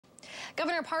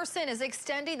Governor Parson is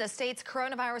extending the state's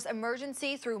coronavirus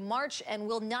emergency through March and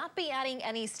will not be adding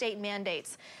any state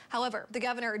mandates. However, the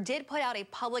governor did put out a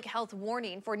public health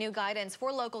warning for new guidance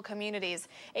for local communities.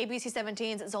 ABC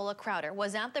 17's Zola Crowder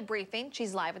was at the briefing.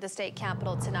 She's live at the state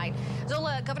capitol tonight.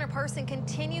 Zola, Governor Parson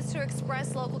continues to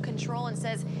express local control and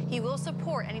says he will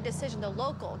support any decision the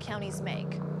local counties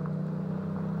make.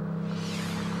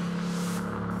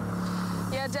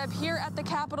 Yeah, Deb, here at the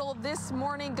Capitol this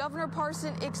morning, Governor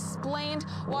Parson explained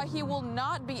why he will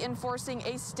not be enforcing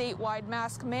a statewide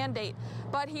mask mandate.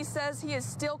 But he says he is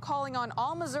still calling on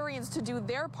all Missourians to do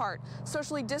their part.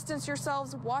 Socially distance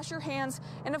yourselves, wash your hands,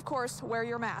 and of course, wear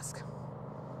your mask.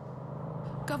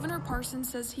 Governor Parson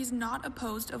says he's not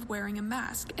opposed of wearing a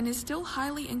mask and is still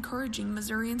highly encouraging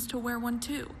Missourians to wear one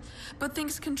too, but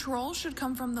thinks control should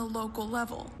come from the local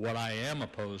level. What I am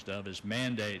opposed of is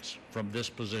mandates from this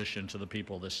position to the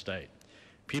people of this state.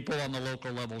 People on the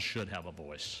local level should have a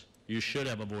voice. You should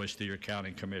have a voice through your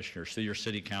county commissioners, through your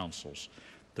city councils,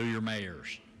 through your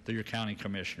mayors, through your county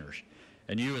commissioners,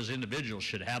 and you as individuals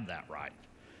should have that right.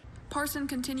 Parson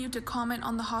continued to comment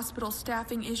on the hospital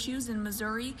staffing issues in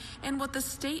Missouri and what the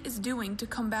state is doing to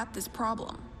combat this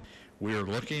problem. We are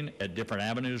looking at different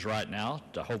avenues right now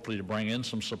to hopefully bring in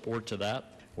some support to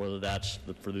that, whether that's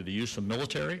through the use of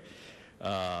military,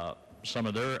 some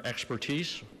of their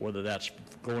expertise, whether that's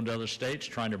going to other states,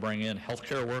 trying to bring in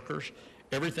healthcare workers.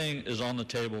 Everything is on the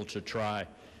table to try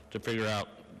to figure out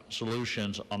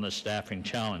solutions on the staffing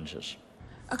challenges.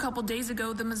 A couple days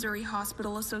ago, the Missouri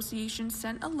Hospital Association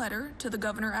sent a letter to the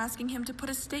governor asking him to put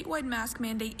a statewide mask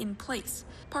mandate in place.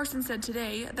 Parson said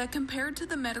today that compared to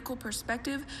the medical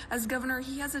perspective, as governor,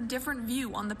 he has a different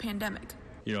view on the pandemic.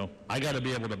 You know, I got to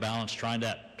be able to balance trying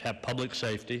to have public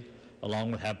safety,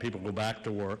 along with have people go back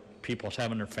to work, people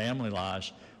having their family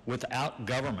lives, without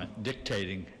government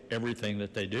dictating everything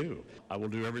that they do. I will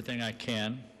do everything I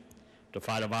can to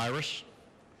fight a virus,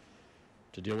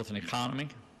 to deal with an economy,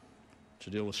 to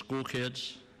deal with school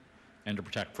kids, and to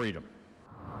protect freedom.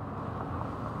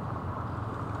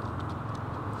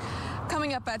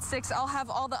 Coming up at 6, I'll have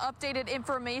all the updated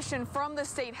information from the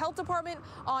state health department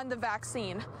on the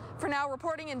vaccine. For now,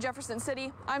 reporting in Jefferson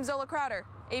City, I'm Zola Crowder,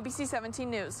 ABC 17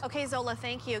 News. Okay, Zola,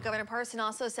 thank you. Governor Parson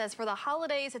also says for the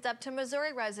holidays, it's up to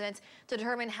Missouri residents to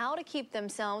determine how to keep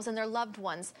themselves and their loved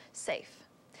ones safe.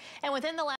 And within the last